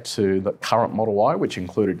update to the current Model Y, which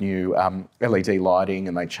included new LED lighting,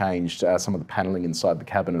 and they changed some of the panelling inside the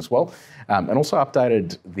cabin as well, and also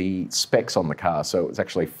updated the specs on the car, so it was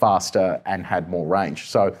actually faster and had more range.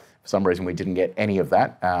 So for some reason we didn't get any of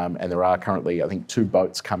that, and there are currently, I think, 2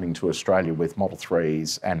 boats coming to Australia with Model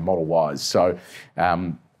 3s and Model Ys. So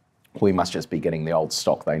we must just be getting the old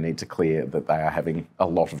stock they need to clear that they are having a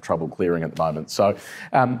lot of trouble clearing at the moment. So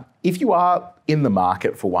if you are in the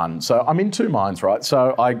market for one, so I'm in two minds, right?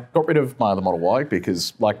 So I got rid of my other Model Y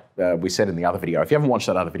because, like we said in the other video, if you haven't watched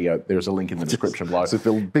that other video, there's a link in the description below. It's a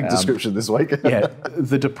big description this week. Yeah,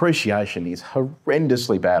 the depreciation is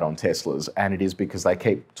horrendously bad on Teslas, and it is because they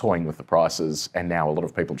keep toying with the prices, and now a lot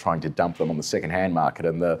of people trying to dump them on the second-hand market,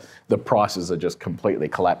 and the prices are just completely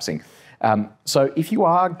collapsing. So if you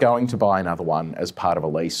are going to buy another one as part of a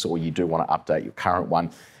lease, or you do want to update your current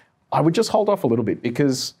one, I would just hold off a little bit,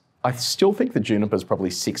 because I still think the Juniper is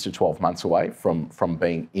probably 6 to 12 months away from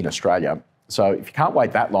being in Australia. So if you can't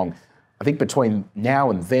wait that long, I think between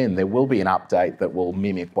now and then there will be an update that will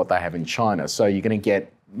mimic what they have in China. So you're going to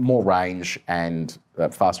get more range and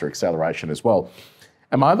faster acceleration as well.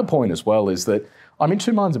 And my other point as well is that I'm in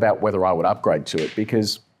two minds about whether I would upgrade to it,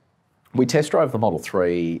 because we test drove the Model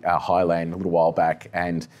 3 Highland a little while back,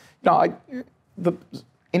 and the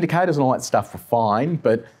indicators and all that stuff were fine,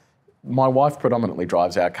 but my wife predominantly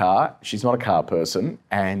drives our car. She's not a car person,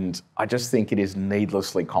 and I just think it is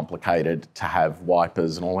needlessly complicated to have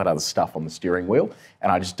wipers and all that other stuff on the steering wheel,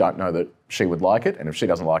 and I just don't know that she would like it, and if she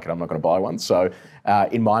doesn't like it, I'm not going to buy one. So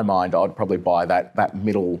in my mind, I'd probably buy that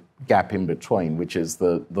middle gap in between, which is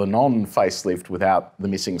the non-facelift without the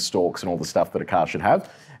missing stalks and all the stuff that a car should have.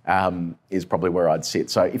 Is probably where I'd sit.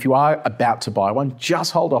 So if you are about to buy one,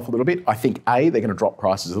 just hold off a little bit. I think they're going to drop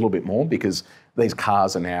prices a little bit more, because these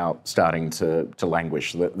cars are now starting to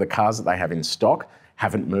languish. The cars that they have in stock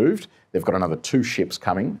haven't moved. They've got another 2 ships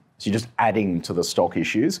coming. So you're just adding to the stock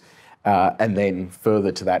issues. And then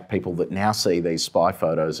further to that, people that now see these spy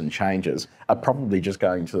photos and changes are probably just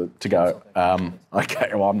going to go, okay,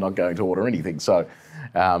 well, I'm not going to order anything. So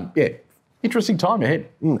yeah. Interesting time ahead.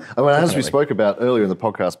 I mean, as we spoke about earlier in the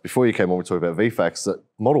podcast, before you came on, we talked about VFACTs, that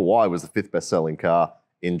Model Y was the 5th best-selling car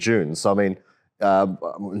in June. So, I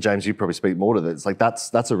mean, James, you probably speak more to that. It's like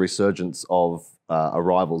that's a resurgence of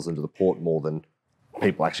arrivals into the port more than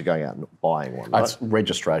people actually going out and buying one. Right? That's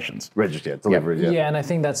registrations. Delivery. Yeah, and I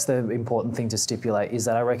think that's the important thing to stipulate, is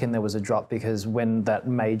that I reckon there was a drop because when that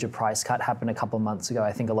major price cut happened a couple of months ago,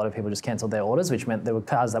 I think a lot of people just cancelled their orders, which meant there were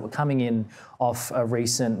cars that were coming in off a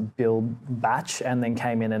recent build batch and then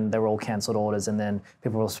came in and they were all cancelled orders, and then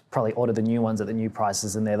people will probably order the new ones at the new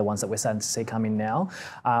prices, and they're the ones that we're starting to see come in now.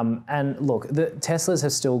 And look, the Teslas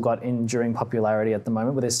have still got enduring popularity at the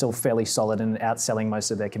moment, but they're still fairly solid and outselling most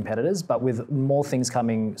of their competitors, but with more things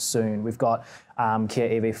coming soon. We've got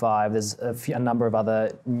Kia EV5. There's a number of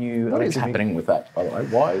other new. What is happening with that, by the way?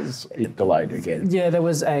 Why is it delayed again? Yeah, there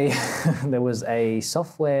was a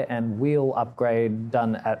software and wheel upgrade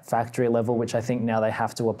done at factory level, which I think now they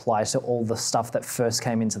have to apply to all the stuff that first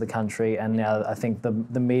came into the country. And now I think the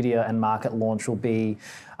media and market launch will be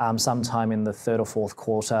sometime in the 3rd or 4th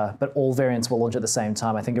quarter. But all variants will launch at the same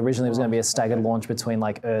time. I think originally it was going to be a staggered launch between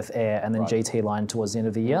like Earth, Air, and then GT line towards the end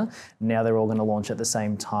of the year. Now they're all going to launch at the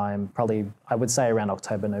same time. Probably, I would say around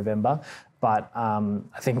October, November. But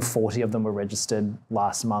I think 40 of them were registered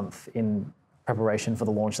last month in preparation for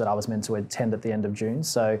the launch that I was meant to attend at the end of June.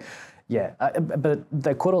 So, yeah, but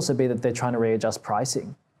there could also be that they're trying to readjust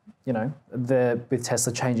pricing. You know, with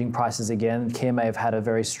Tesla changing prices again, Kia may have had a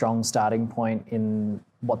very strong starting point in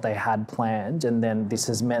what they had planned, and then this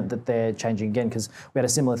has meant that they're changing again, because we had a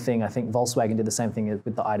similar thing. I think Volkswagen did the same thing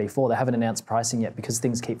with the ID4. They haven't announced pricing yet because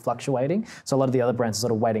things keep fluctuating. So a lot of the other brands are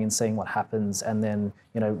sort of waiting and seeing what happens, and then,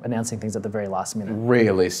 you know, announcing things at the very last minute.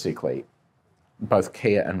 Realistically, both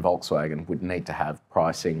Kia and Volkswagen would need to have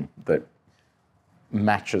pricing that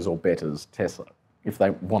matches or betters Tesla if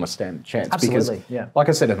they want to stand a chance. Absolutely, because, yeah. like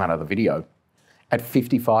I said in that other video, at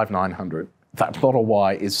 $55,900, that Model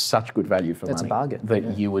Y is such good value for money. That's a bargain.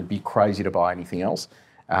 That you would be crazy to buy anything else.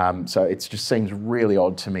 So it just seems really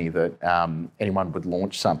odd to me that anyone would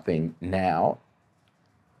launch something now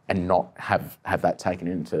and not have that taken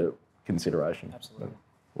into consideration. Absolutely.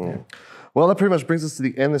 Yeah. Well, that pretty much brings us to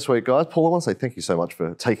the end this week, guys. Paul, I want to say thank you so much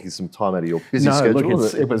for taking some time out of your busy schedule.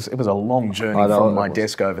 Look, it was a long journey from my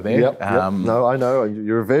desk over there. Yep. No, I know.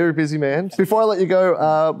 You're a very busy man. Before I let you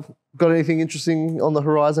go, got anything interesting on the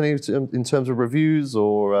horizon in terms of reviews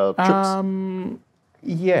or trips?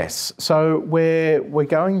 Yes. So we're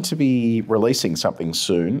going to be releasing something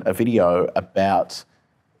soon, a video about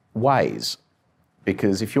Waze.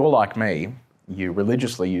 Because if you're like me, you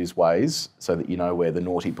religiously use Waze so that you know where the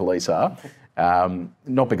naughty police are.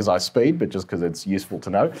 Not because I speed, but just because it's useful to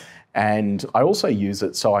know. And I also use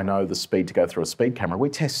it so I know the speed to go through a speed camera. We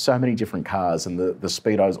test so many different cars, and the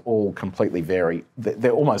speedos all completely vary.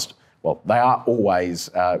 They're almost, well, they are always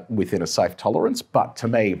within a safe tolerance. But to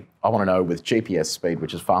me, I want to know with GPS speed,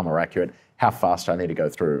 which is far more accurate, how fast I need to go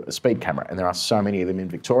through a speed camera. And there are so many of them in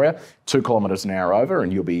Victoria, 2 kilometres an hour over,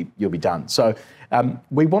 and you'll be done. So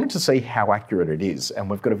we wanted to see how accurate it is, and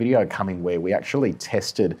we've got a video coming where we actually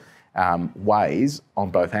tested Waze on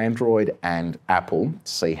both Android and Apple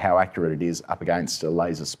to see how accurate it is up against a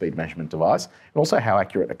laser speed measurement device, and also how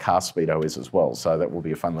accurate a car speedo is as well. So that will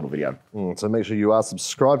be a fun little video. So make sure you are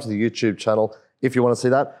subscribed to the YouTube channel if you want to see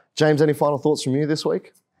that. James, any final thoughts from you this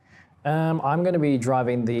week? I'm going to be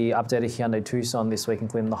driving the updated Hyundai Tucson this week,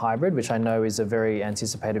 including the hybrid, which I know is a very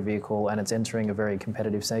anticipated vehicle and it's entering a very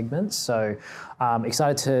competitive segment. So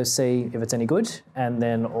excited to see if it's any good. And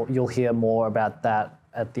then you'll hear more about that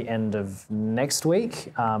at the end of next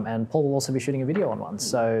week. And Paul will also be shooting a video on one.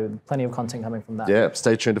 So plenty of content coming from that. Yeah,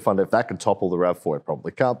 stay tuned to find out if that can topple the RAV4. It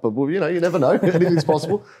probably can't, but well, you never know. Anything's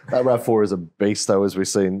possible. That RAV4 is a beast, though, as we've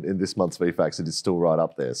seen in this month's VFACTS. It is still right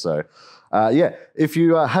up there. So if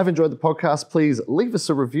you have enjoyed the podcast, please leave us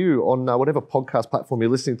a review on whatever podcast platform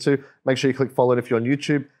you're listening to. Make sure you click follow it if you're on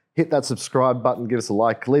YouTube. Hit that subscribe button, give us a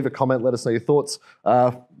like, leave a comment, let us know your thoughts.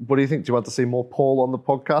 What do you think? Do you want to see more Paul on the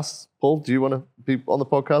podcast? Paul, do you want to be on the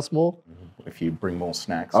podcast more? If you bring more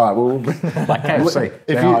snacks. All right, well, like KFC.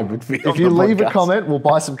 If you leave a comment, we'll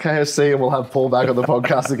buy some KFC and we'll have Paul back on the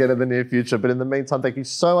podcast again in the near future. But in the meantime, thank you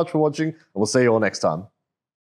so much for watching, and we'll see you all next time.